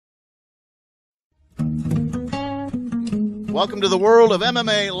Welcome to the world of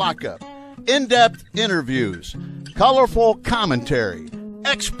MMA Lockup. In-depth interviews, colorful commentary,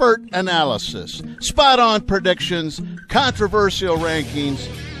 expert analysis, spot-on predictions, controversial rankings,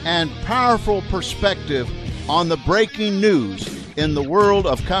 and powerful perspective on the breaking news in the world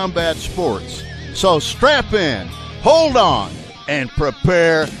of combat sports. So strap in, hold on, and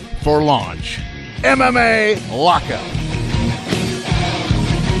prepare for launch. MMA Lockup.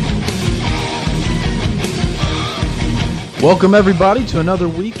 Welcome, everybody, to another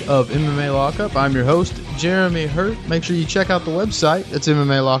week of MMA Lockup. I'm your host, Jeremy Hurt. Make sure you check out the website. It's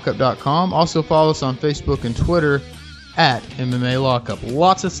MMALockup.com. Also follow us on Facebook and Twitter at MMA Lockup.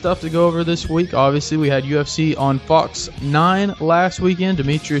 Lots of stuff to go over this week. Obviously, we had UFC on Fox 9 last weekend.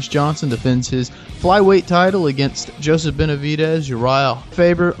 Demetrius Johnson defends his flyweight title against Joseph Benavidez. Uriah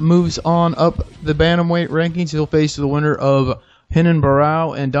Faber moves on up the bantamweight rankings. He'll face the winner of Renan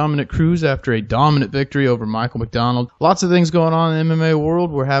Barão and Dominic Cruz after a dominant victory over Michael McDonald. Lots of things going on in the MMA world.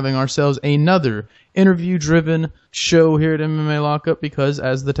 We're having ourselves another interview-driven show here at MMA Lockup because,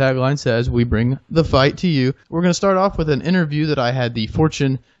 as the tagline says, we bring the fight to you. We're going to start off with an interview that I had the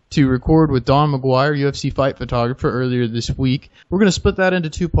fortune to record with Don McGuire, UFC fight photographer, earlier this week. We're going to split that into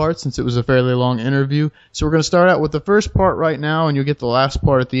two parts since it was a fairly long interview. So we're going to start out with the first part right now, and you'll get the last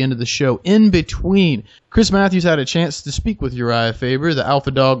part at the end of the show. In between, Chris Matthews had a chance to speak with Uriah Faber, the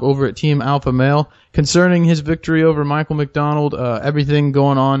alpha dog over at Team Alpha Male, concerning his victory over Michael McDonald, everything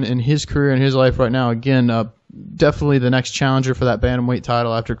going on in his career and his life right now. Again, definitely the next challenger for that bantamweight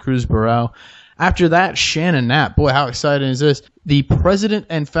title after Cruz Barão. After that, Shannon Knapp. Boy, how exciting is this? The president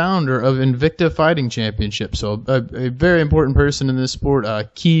and founder of Invicta Fighting Championship. So a very important person in this sport, a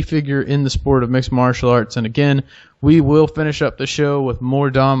key figure in the sport of mixed martial arts. And again, we will finish up the show with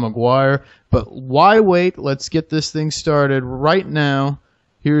more Don McGuire. But why wait? Let's get this thing started right now.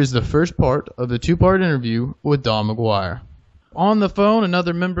 Here's the first part of the two-part interview with Don McGuire. On the phone,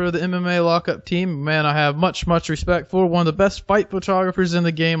 another member of the MMA Lockup team, man I have much respect for, one of the best fight photographers in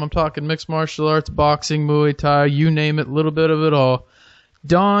the game. I'm talking mixed martial arts, boxing, Muay Thai, you name it, a little bit of it all.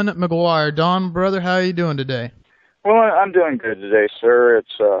 Don McGuire. Don, brother, how are you doing today? Well, I'm doing good today, sir.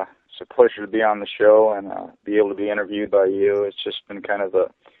 It's a pleasure to be on the show and be able to be interviewed by you. It's just been kind of a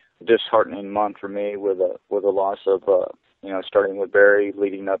disheartening month for me with a loss of, starting with Barry,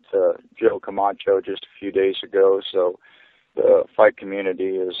 leading up to Joe Camacho just a few days ago. So the fight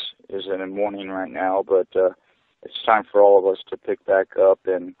community is in mourning right now, but it's time for all of us to pick back up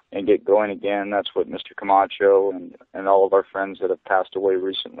and get going again. That's what Mr. Camacho and all of our friends that have passed away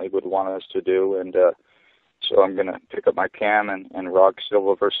recently would want us to do. And so I'm going to pick up my cam and rock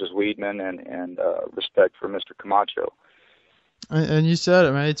Silva versus Weidman and respect for Mr. Camacho. And you said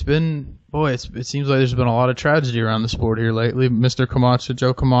it, man. It's been, it seems like there's been a lot of tragedy around the sport here lately. Mr. Camacho,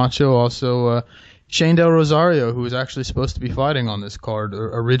 Joe Camacho, also Shane Del Rosario, who was actually supposed to be fighting on this card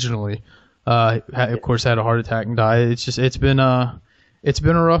originally, of course had a heart attack and died. It's been a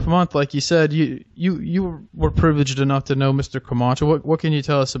rough month, like you said. You were privileged enough to know Mr. Camacho. What can you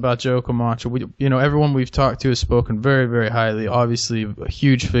tell us about Joe Camacho? Everyone we've talked to has spoken very, very highly. Obviously, a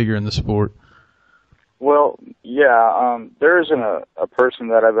huge figure in the sport. Well, yeah, there isn't a person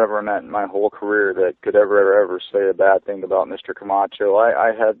that I've ever met in my whole career that could ever say a bad thing about Mr. Camacho.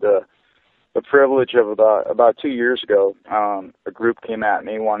 I had the privilege of about 2 years ago, a group came at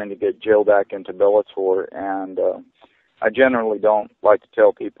me wanting to get Joe back into Bellator, and I generally don't like to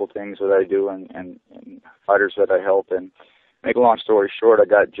tell people things that I do and fighters that I help. And make a long story short, I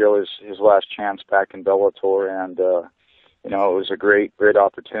got Joe his last chance back in Bellator, and it was a great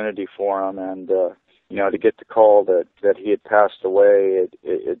opportunity for him. And to get the call that he had passed away,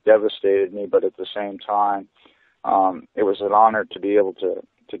 it devastated me. But at the same time, it was an honor to be able to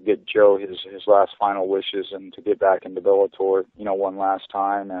get Joe his last final wishes and to get back into Bellator, one last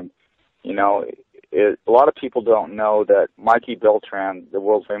time. And, a lot of people don't know that Mikey Beltran, the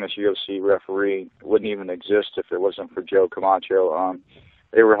world-famous UFC referee, wouldn't even exist if it wasn't for Joe Camacho.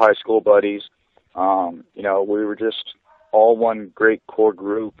 They were high school buddies. We were just all one great core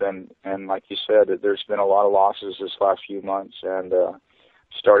group. And like you said, there's been a lot of losses this last few months. And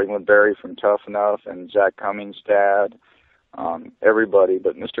starting with Barry from Tough Enough and Zach Cummings' dad, everybody,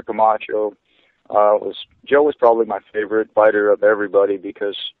 but Mr. Camacho Joe was probably my favorite fighter of everybody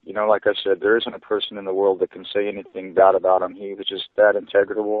because, like I said, there isn't a person in the world that can say anything bad about him. He was just that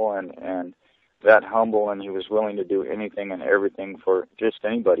integral and that humble, and he was willing to do anything and everything for just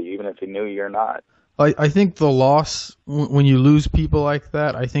anybody, even if he knew you or not. I think the loss, when you lose people like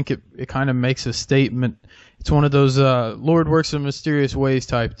that, I think it kind of makes a statement. It's one of those Lord works in mysterious ways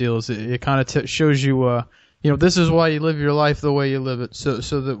type deals. It kind of shows you this is why you live your life the way you live it, so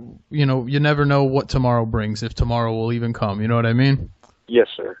that, you never know what tomorrow brings, if tomorrow will even come. You know what I mean? Yes,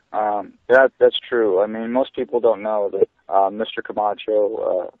 sir. That's true. I mean, most people don't know that Mr.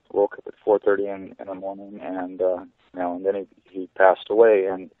 Camacho woke up at 4:30 in the morning, and and then he passed away.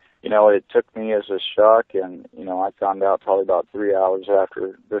 And it took me as a shock, and I found out probably about 3 hours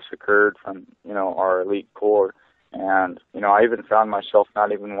after this occurred from our elite corps. And I even found myself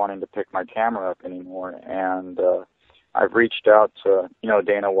not even wanting to pick my camera up anymore. And I've reached out to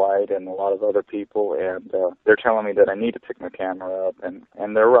Dana White and a lot of other people, and they're telling me that I need to pick my camera up,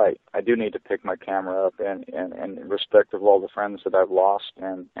 and they're right. I do need to pick my camera up, and in respect of all the friends that I've lost,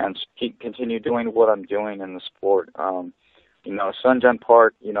 and continue doing what I'm doing in the sport. Sunjan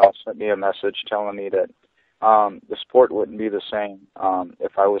Park, sent me a message telling me that the sport wouldn't be the same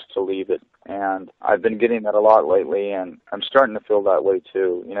if I was to leave it. And I've been getting that a lot lately, and I'm starting to feel that way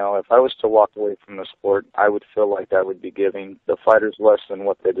too. If I was to walk away from the sport, I would feel like I would be giving the fighters less than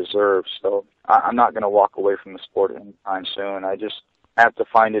what they deserve. So I'm not going to walk away from the sport anytime soon. I just have to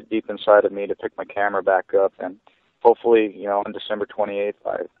find it deep inside of me to pick my camera back up, and hopefully, on December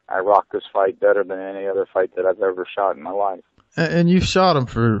 28th, I rock this fight better than any other fight that I've ever shot in my life. And you've shot him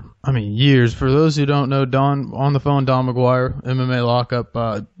for, years. For those who don't know, Don McGuire, MMA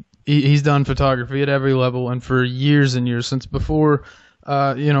Lockup, he's done photography at every level, and for years and years, since before,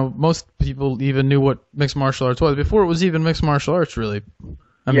 most people even knew what mixed martial arts was, before it was even mixed martial arts, really.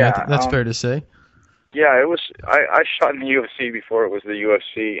 I think that's fair to say. Yeah, it was. I shot in the UFC before it was the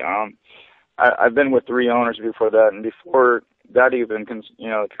UFC. I've been with 3 owners before that, and before that even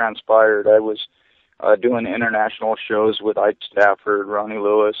transpired, I was doing international shows with Ike Stafford, Ronnie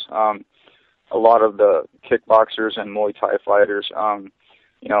Lewis, a lot of the kickboxers and Muay Thai fighters,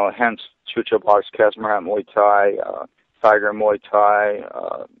 hence Chucha Box, Kasmarat Muay Thai, Tiger Muay Thai,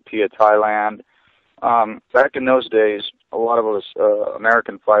 Pia Thailand. Back in those days, a lot of us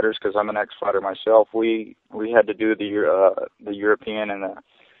American fighters, because I'm an ex-fighter myself, we had to do the European and the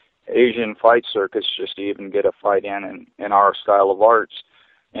Asian fight circuits just to even get a fight in our style of arts.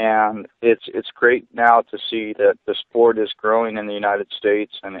 And it's great now to see that the sport is growing in the United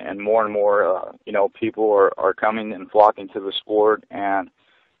States, and more people are coming and flocking to the sport, and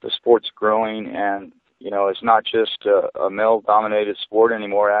the sport's growing, and it's not just a male-dominated sport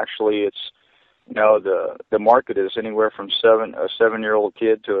anymore. Actually, it's the market is anywhere from a 7-year-old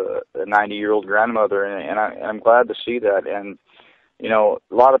kid to a 90-year-old grandmother, and I'm glad to see that. And a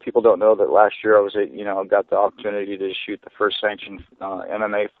lot of people don't know that last year I was, got the opportunity to shoot the first sanctioned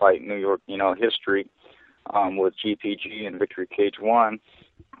MMA fight in New York, history, with GPG and Victory Cage 1.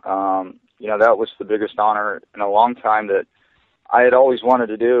 That was the biggest honor in a long time that I had always wanted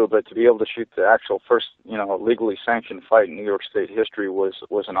to do, but to be able to shoot the actual first, legally sanctioned fight in New York State history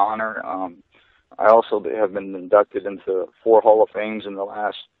was an honor. I also have been inducted into 4 Hall of Fames in the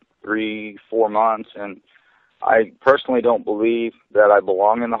last 3-4 months, and I personally don't believe that I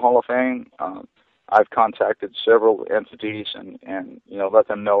belong in the Hall of Fame. I've contacted several entities and let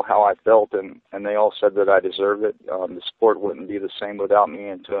them know how I felt, and they all said that I deserve it. The sport wouldn't be the same without me,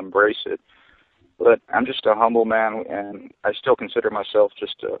 and to embrace it. But I'm just a humble man, and I still consider myself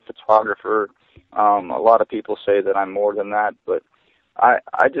just a photographer. A lot of people say that I'm more than that, but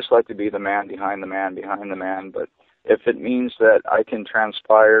I just like to be the man behind the man behind the man. But if it means that I can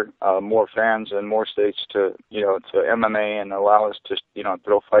transpire more fans in more states to MMA and allow us to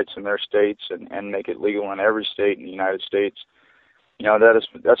throw fights in their states and make it legal in every state in the United States,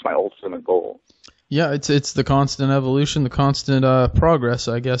 that's my ultimate goal. Yeah, it's the constant evolution, the constant progress,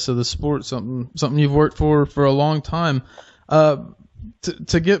 I guess, of the sport. Something you've worked for a long time.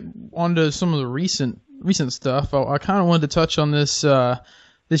 To get onto some of the recent stuff, I kind of wanted to touch on this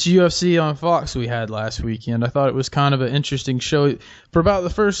UFC on Fox we had last weekend. I thought it was kind of an interesting show. For about the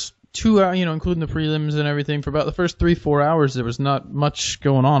first 2 hours, including the prelims and everything, for about the first 3-4 hours, there was not much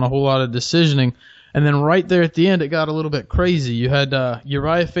going on, a whole lot of decisioning. And then right there at the end, it got a little bit crazy. You had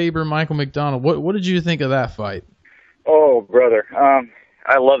Uriah Faber, Michael McDonald. What did you think of that fight? Oh, brother.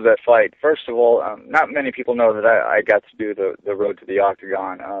 I love that fight. First of all, not many people know that I got to do the Road to the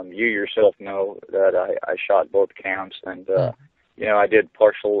Octagon. You yourself know that I shot both camps, and I did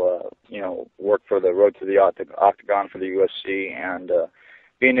partial work for the Road to the Octagon for the UFC, and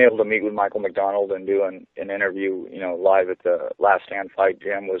being able to meet with Michael McDonald and do an interview live at the Last Stand Fight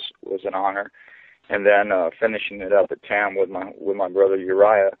Gym was an honor. And then finishing it up at TAM with my brother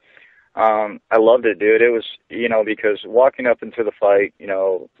Uriah. I loved it, dude. It was, because walking up into the fight,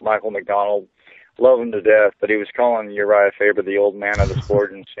 Michael McDonald, love him to death, but he was calling Uriah Faber the old man of the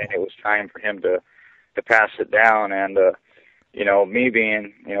sport and saying it was time for him to pass it down. And me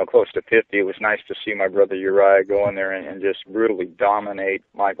being, close to 50, it was nice to see my brother Uriah go in there and just brutally dominate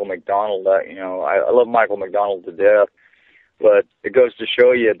Michael McDonald. I love Michael McDonald to death, but it goes to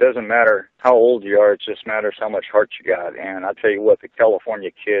show you it doesn't matter how old you are, it just matters how much heart you got. And I tell you what, the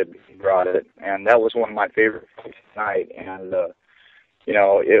California Kid brought it, and that was one of my favorite fights tonight. And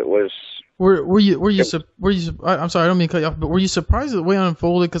it was. I'm sorry, I don't mean to cut you off, but were you surprised at the way it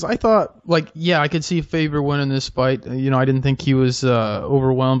unfolded? Because I thought, I could see Faber winning this fight. I didn't think he was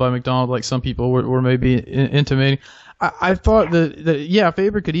overwhelmed by McDonald like some people were maybe intimating. I thought that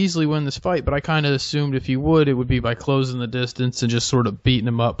Faber could easily win this fight, but I kind of assumed if he would, it would be by closing the distance and just sort of beating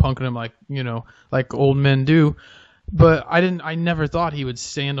him up, punking him like old men do. But I never thought he would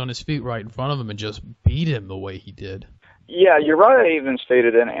stand on his feet right in front of him and just beat him the way he did. Yeah, Uriah even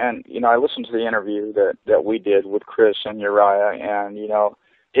stated, and I listened to the interview that we did with Chris and Uriah, and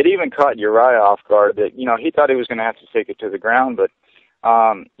it even caught Uriah off guard that he thought he was going to have to take it to the ground, but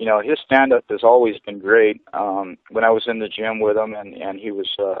his stand-up has always been great. When I was in the gym with him, and he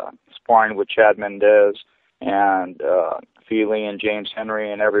was sparring with Chad Mendez and Feely and James Henry,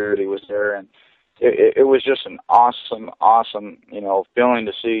 and everybody was there, and it was just an awesome feeling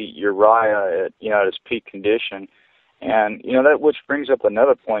to see Uriah at his peak condition. And, that which brings up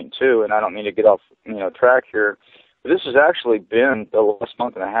another point, too, and I don't mean to get off, track here, but this has actually been, the last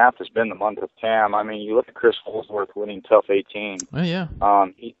month and a half has been the month of TAM. I mean, you look at Chris Holdsworth winning Tough 18. Oh, yeah.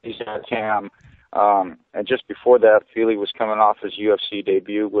 He's had TAM. And just before that, Feely was coming off his UFC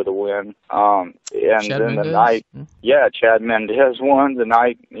debut with a win. And Chad then Mendez. the night, Chad Mendez won the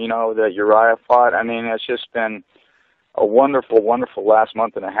night, that Uriah fought. I mean, it's just been a wonderful, wonderful last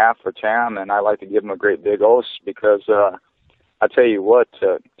month and a half for Tam, and I like to give him a great big os because I tell you what,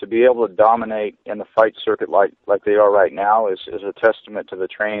 to be able to dominate in the fight circuit like they are right now is a testament to the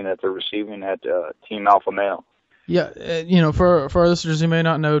training that they're receiving at Team Alpha Male. Yeah, for our listeners who may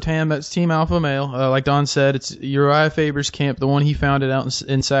not know, Tam, that's Team Alpha Male. Like Don said, it's Uriah Faber's camp, the one he founded out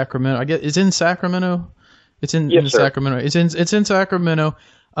in Sacramento. I guess it's in Sacramento. It's in Sacramento. It's in Sacramento.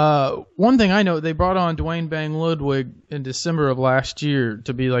 One thing I know, they brought on Dwayne Bang Ludwig in December of last year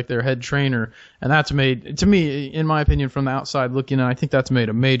to be like their head trainer, and that's made, to me, in my opinion, from the outside looking in, I think that's made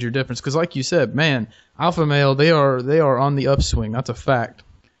a major difference. Because like you said, man, Alpha Male, they are on the upswing. That's a fact.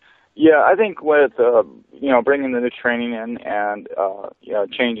 Yeah, I think with bringing the new training in and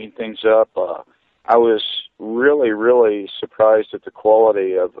changing things up, I was really, really surprised at the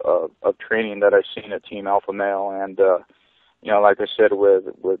quality of training that I've seen at Team Alpha Male. And like I said,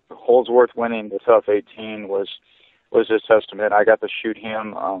 with Holdsworth winning the Tough 18 was a testament. I got to shoot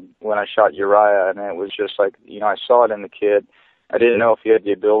him when I shot Uriah, and it was just like, I saw it in the kid. I didn't know if he had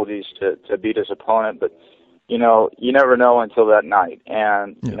the abilities to beat his opponent, but you never know until that night.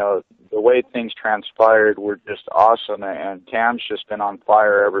 And the way things transpired were just awesome, and Tam's just been on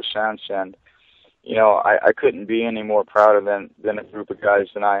fire ever since. And I couldn't be any more prouder than a group of guys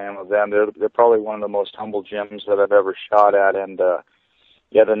than I am of them. They're probably one of the most humble gyms that I've ever shot at. And the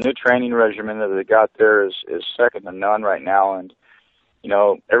new training regimen that they got there is second to none right now. And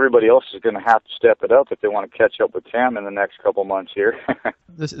everybody else is going to have to step it up if they want to catch up with Tam in the next couple months here.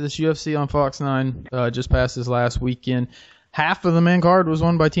 This UFC on Fox 9 just passed this last weekend. Half of the main card was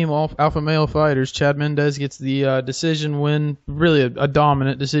won by Team Alpha Male fighters. Chad Mendez gets the decision win, really a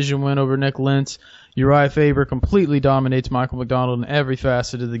dominant decision win over Nick Lentz. Uriah Faber completely dominates Michael McDonald in every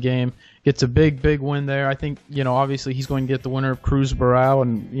facet of the game. Gets a big, big win there. I think, obviously he's going to get the winner of Cruz Barao,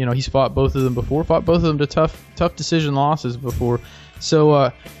 and, he's fought both of them before. Fought both of them to tough decision losses before.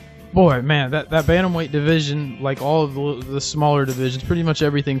 So, boy, man, that bantamweight division, like all of the smaller divisions, pretty much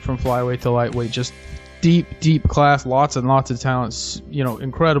everything from flyweight to lightweight, just deep class, lots and lots of talents,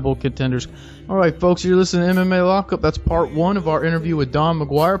 incredible contenders. All right, folks, you're listening to MMA Lockup. That's part 1 of our interview with Don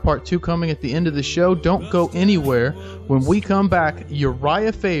McGuire. Part 2 coming at the end of the show. Don't go anywhere. When we come back,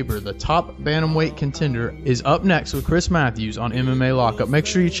 Uriah Faber, the top bantamweight contender, is up next with Chris Matthews on MMA Lockup. Make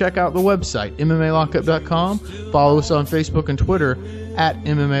sure you check out the website, MMALockup.com. Follow us on Facebook and Twitter at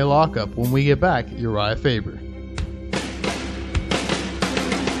MMA Lockup. When we get back, Uriah Faber.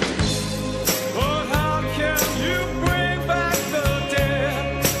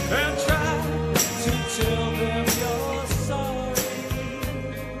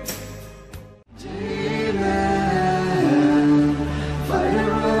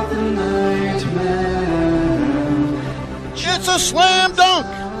 It's a slam dunk.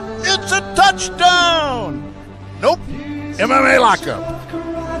 It's a touchdown. Nope. MMA Lockup.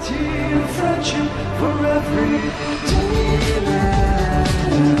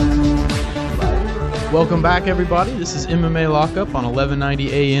 Welcome back, everybody. This is MMA Lockup on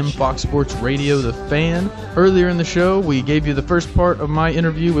 1190 AM Fox Sports Radio, The Fan. Earlier in the show, we gave you the first part of my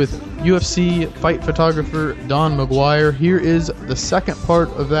interview with UFC fight photographer Don McGuire. Here is the second part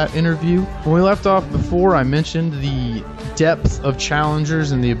of that interview. When we left off before, I mentioned the depth of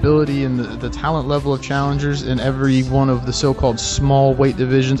challengers and the ability and the talent level of challengers in every one of the so-called small weight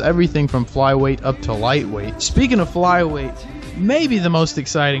divisions, everything from flyweight up to lightweight. Speaking of flyweight, maybe the most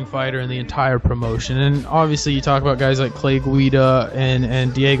exciting fighter in the entire promotion. And obviously you talk about guys like Clay Guida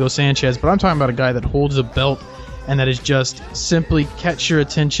and Diego Sanchez, but I'm talking about a guy that holds a belt and that is just simply catch your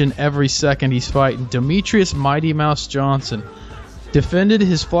attention every second he's fighting. Demetrius Mighty Mouse Johnson defended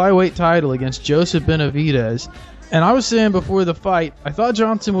his flyweight title against Joseph Benavidez. And I was saying before the fight, I thought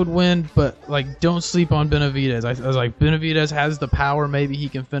Johnson would win, but don't sleep on Benavidez. I was like, Benavidez has the power. Maybe he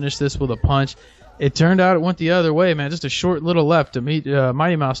can finish this with a punch. It turned out it went the other way, man. Just a short little left to meet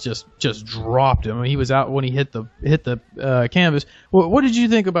Mighty Mouse just dropped him. I mean, he was out when he hit the canvas. What did you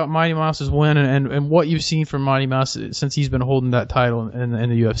think about Mighty Mouse's win and what you've seen from Mighty Mouse since he's been holding that title in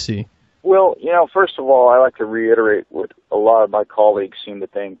the UFC? Well, first of all, I like to reiterate what a lot of my colleagues seem to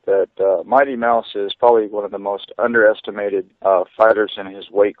think, that Mighty Mouse is probably one of the most underestimated fighters in his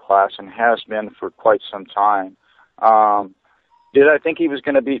weight class and has been for quite some time. Did I think he was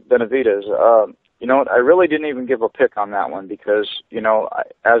going to beat Benavidez? I really didn't even give a pick on that one because,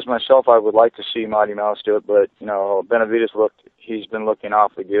 as myself, I would like to see Mighty Mouse do it, but, Benavidez he's been looking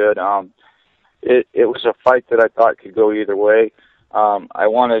awfully good. It was a fight that I thought could go either way. I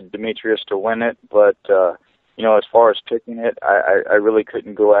wanted Demetrius to win it, but, as far as picking it, I really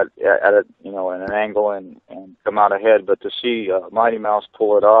couldn't go at it, in an angle and come out ahead, but to see Mighty Mouse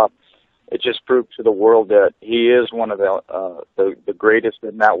pull it off, it just proved to the world that he is one of the greatest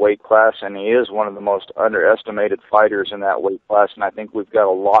in that weight class, and he is one of the most underestimated fighters in that weight class, and I think we've got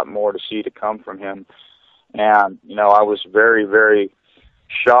a lot more to see to come from him. And, I was very, very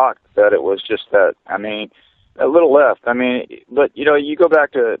shocked that it was just that, a little left. But, you go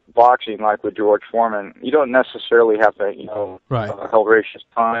back to boxing like with George Foreman, you don't necessarily have to, right. Hellacious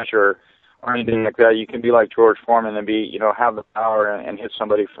punch or anything like that. You can be like George Foreman and have the power and hit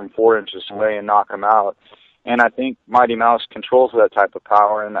somebody from 4 inches away and knock them out. And I think Mighty Mouse controls that type of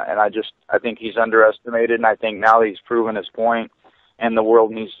power, and I think he's underestimated, and I think now that he's proven his point, and the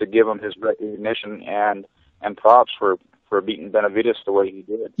world needs to give him his recognition and props for beating Benavidez the way he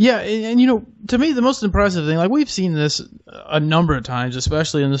did. Yeah, and to me, the most impressive thing, we've seen this a number of times,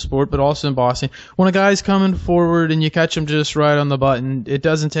 especially in the sport, but also in boxing, when a guy's coming forward and you catch him just right on the button, it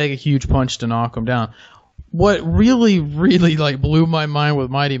doesn't take a huge punch to knock him down. What really, really, blew my mind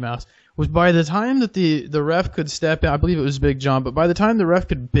with Mighty Mouse was by the time that the ref could step in, I believe it was Big John, but by the time the ref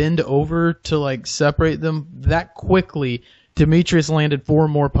could bend over to, separate them that quickly, Demetrius landed 4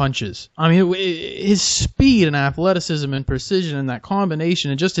 more punches. His speed and athleticism and precision and that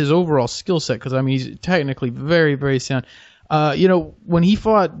combination and just his overall skill set, because, he's technically very, very sound. When he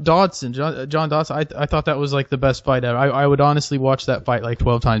fought Dodson, John Dodson, I thought that was, the best fight ever. I would honestly watch that fight,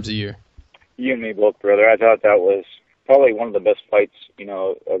 12 times a year. You and me both, brother. I thought that was probably one of the best fights,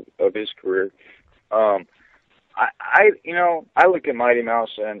 of his career. I look at Mighty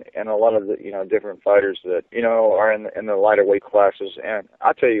Mouse and a lot of the, different fighters that, are in the lighter weight classes, and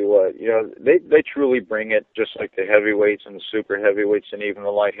I'll tell you what, they truly bring it, just like the heavyweights and the super heavyweights and even the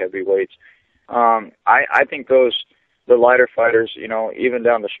light heavyweights. I think the lighter fighters, even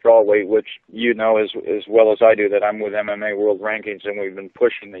down to strawweight, which as well as I do, that I'm with MMA World Rankings, and we've been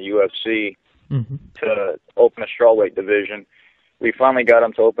pushing the UFC to open a strawweight division. We finally got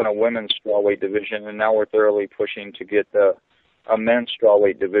them to open a women's strawweight division, and now we're thoroughly pushing to get a men's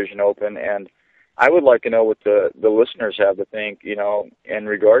strawweight division open. And I would like to know what the listeners have to think, in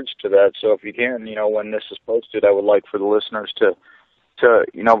regards to that. So if you can, when this is posted, I would like for the listeners to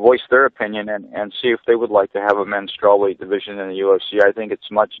voice their opinion and see if they would like to have a men's strawweight division in the UFC. I think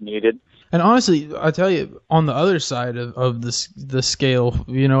it's much needed. And honestly, I tell you, on the other side of the scale,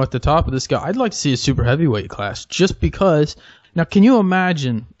 at the top of the scale, I'd like to see a super heavyweight class, just because. Now, can you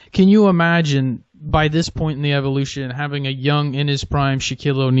imagine by this point in the evolution having a young in his prime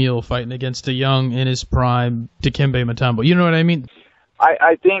Shaquille O'Neal fighting against a young in his prime Dikembe Mutombo? You know what I mean?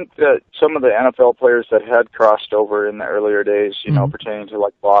 I think that some of the NFL players that had crossed over in the earlier days, pertaining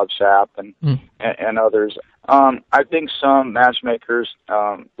to Bob Sapp and others, I think some matchmakers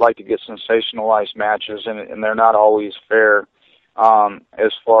like to get sensationalized matches, and they're not always fair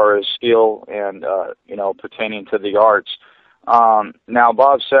as far as skill and pertaining to the arts. Now,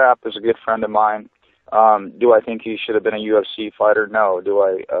 Bob Sapp is a good friend of mine. Do I think he should have been a UFC fighter? No. Do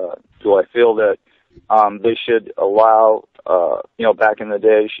I feel that They should allow, back in the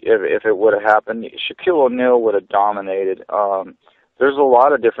day, if it would have happened, Shaquille O'Neal would have dominated. There's a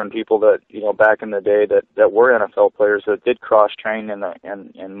lot of different people that, back in the day that were NFL players that did cross-train in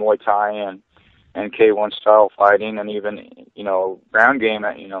Muay Thai and K1 style fighting and even, ground game,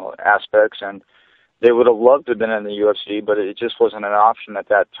 aspects. And they would have loved to have been in the UFC, but it just wasn't an option at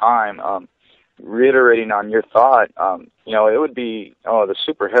that time. Reiterating on your thought, it would be, the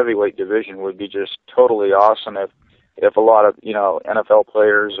super heavyweight division would be just totally awesome if a lot of, NFL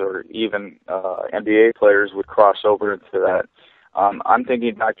players or even NBA players would cross over into that. I'm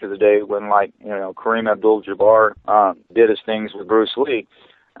thinking back to the day when, Kareem Abdul-Jabbar did his things with Bruce Lee.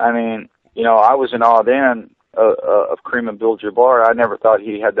 I mean, I was in awe then of Kareem Abdul-Jabbar. I never thought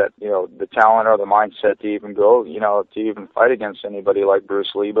he had that, the talent or the mindset to even go, to even fight against anybody like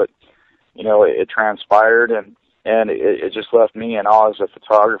Bruce Lee. But, it transpired, and it just left me in awe as a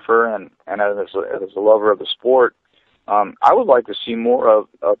photographer and as a lover of the sport. I would like to see more of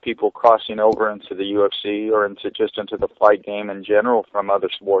people crossing over into the UFC or into the fight game in general from other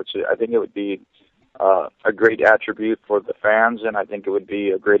sports. I think it would be a great attribute for the fans, and I think it would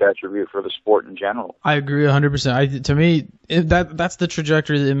be a great attribute for the sport in general. I agree 100%. To me, that's the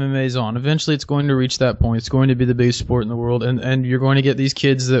trajectory that MMA is on. Eventually, it's going to reach that point. It's going to be the biggest sport in the world, and you're going to get these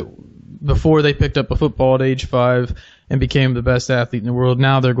kids that before they picked up a football at age 5 and became the best athlete in the world,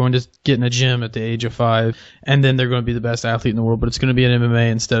 now they're going to get in a gym at the age of 5, and then they're going to be the best athlete in the world, but it's going to be in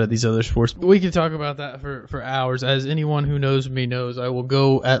MMA instead of these other sports. We could talk about that for hours. As anyone who knows me knows, I will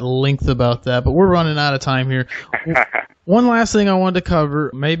go at length about that, but we're running out of time here. One last thing I wanted to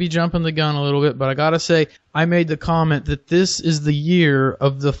cover, maybe jumping the gun a little bit, but I got to say, I made the comment that this is the year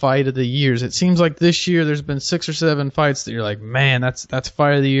of the fight of the years. It seems like this year there's been 6 or 7 fights that you're like, man, that's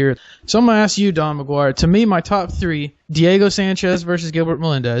fight of the year. So I'm going to ask you, Don McGuire. To me, my top 3, Diego Sanchez versus Gilbert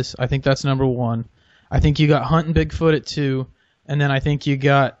Melendez. I think that's number 1. I think you got Hunt and Bigfoot at 2. And then I think you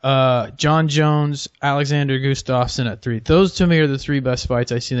got John Jones, Alexander Gustafsson at 3. Those to me are the 3 best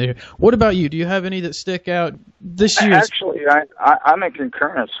fights I've seen there. What about you? Do you have any that stick out this year? Actually, I'm in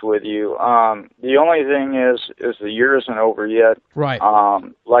concurrence with you. The only thing is the year isn't over yet. Right.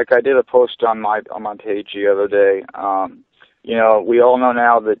 Like I did a post on my page the other day. We all know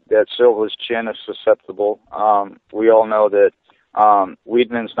now that Silva's chin is susceptible. We all know that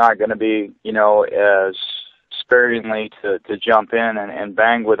Weidman's not going to be, as sparingly to jump in and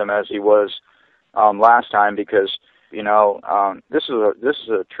bang with him as he was last time, because this is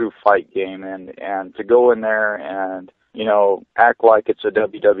a true fight game, and to go in there and act like it's a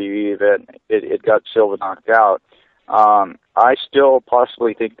WWE event, it got Silva knocked out. I still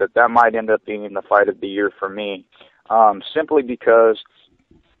possibly think that might end up being the fight of the year for me, simply because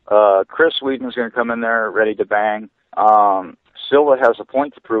Chris Weidman's going to come in there ready to bang. Silva has a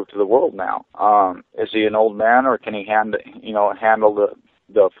point to prove to the world now. Is he an old man, or can he handle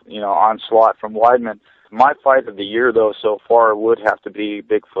the onslaught from Weidman? My fight of the year, though, so far would have to be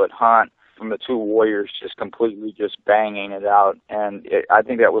Bigfoot Hunt, from the 2 warriors just completely just banging it out. And I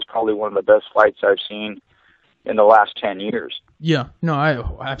think that was probably one of the best fights I've seen in the last 10 years. Yeah, no, I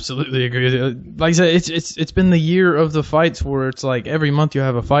absolutely agree with you. Like I said, it's been the year of the fights where it's like every month you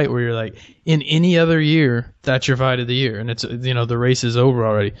have a fight where you're like, in any other year, that's your fight of the year, and it's the race is over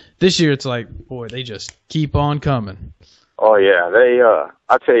already. This year it's like, boy, they just keep on coming. Oh yeah,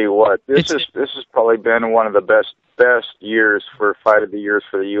 I'll tell you what, this has probably been one of the best years for fight of the years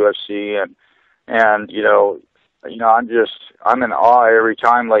for the UFC, and I'm in awe every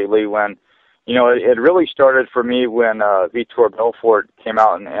time lately when. It really started for me when Vitor Belfort came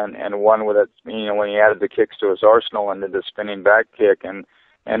out and won with it, when he added the kicks to his arsenal and did the spinning back kick and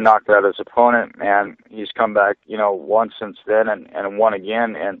knocked out his opponent. And he's come back, once since then and won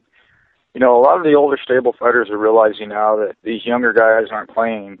again. And, a lot of the older stable fighters are realizing now that these younger guys aren't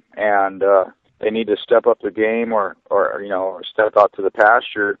playing, and they need to step up the game or step out to the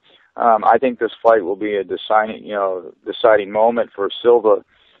pasture. I think this fight will be a deciding moment for Silva.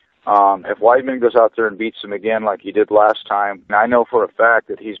 If Weidman goes out there and beats him again like he did last time, and I know for a fact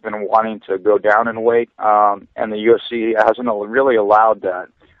that he's been wanting to go down in weight, and the UFC hasn't really allowed that,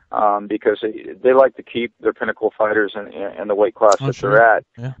 because they like to keep their pinnacle fighters in the weight class that they're at.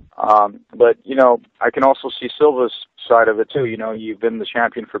 Yeah. But, I can also see Silva's side of it too. You've been the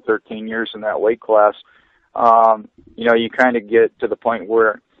champion for 13 years in that weight class. You kind of get to the point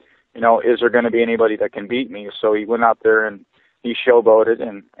where, is there going to be anybody that can beat me? So he went out there and he showboated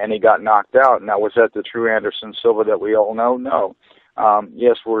and he got knocked out. Now, was that the true Anderson Silva that we all know? No.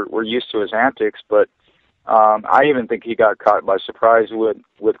 Yes, we're used to his antics, but I even think he got caught by surprise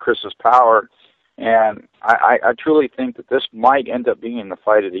with Chris's power, And I truly think that this might end up being the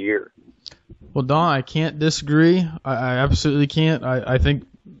fight of the year. Well, Don, I can't disagree. I absolutely can't. I think,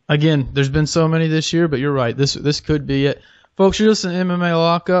 again, there's been so many this year, but you're right. This could be it. Folks, you're listening to MMA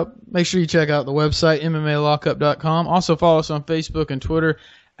Lockup. Make sure you check out the website, MMALockup.com. Also follow us on Facebook and Twitter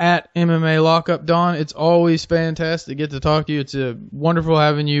at MMA Lockup. Don, it's always fantastic to get to talk to you. It's wonderful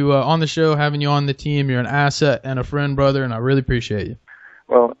having you on the show, having you on the team. You're an asset and a friend, brother, and I really appreciate you.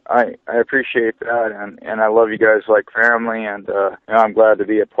 Well, I appreciate that, and I love you guys like family, and I'm glad to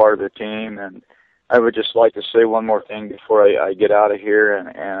be a part of the team. And I would just like to say one more thing before I get out of here.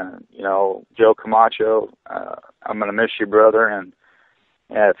 And Joe Camacho, I'm going to miss you, brother. And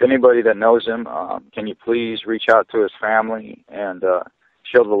if anybody that knows him, can you please reach out to his family and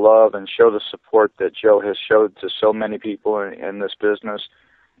show the love and show the support that Joe has showed to so many people in this business.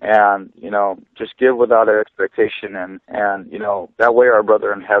 And, just give without expectation. And that way our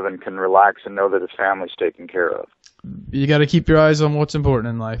brother in heaven can relax and know that his family's taken care of. You got to keep your eyes on what's important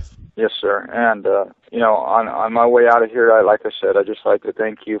in life. Yes, sir. And, on my way out of here, like I said, I'd just like to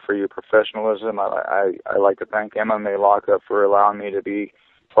thank you for your professionalism. I like to thank MMA Lockup for allowing me to be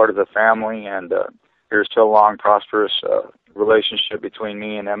part of the family. And here's to a long, prosperous relationship between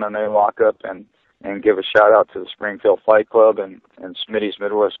me and MMA Lockup, and give a shout out to the Springfield Fight Club and Smitty's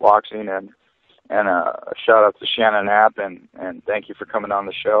Midwest Boxing, and a shout out to Shannon Knapp, and thank you for coming on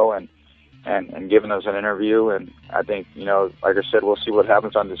the show and giving us an interview. And I think, like I said, we'll see what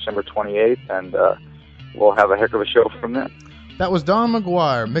happens on December 28th, and we'll have a heck of a show from then. That was Don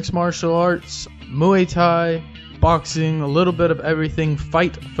McGuire, mixed martial arts, Muay Thai, boxing, a little bit of everything,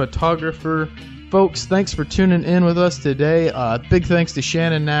 fight photographer. Folks, thanks for tuning in with us today. Big thanks to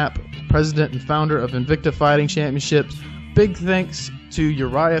Shannon Knapp, president and founder of Invicta Fighting Championships. Big thanks to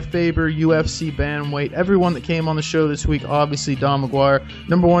Uriah Faber, UFC bantamweight, everyone that came on the show this week. Obviously, Don McGuire,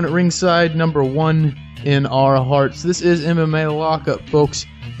 number one at ringside, number one in our hearts. This is MMA Lockup, folks.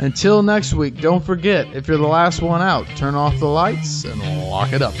 Until next week, don't forget, if you're the last one out, turn off the lights and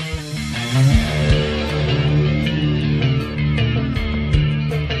lock it up.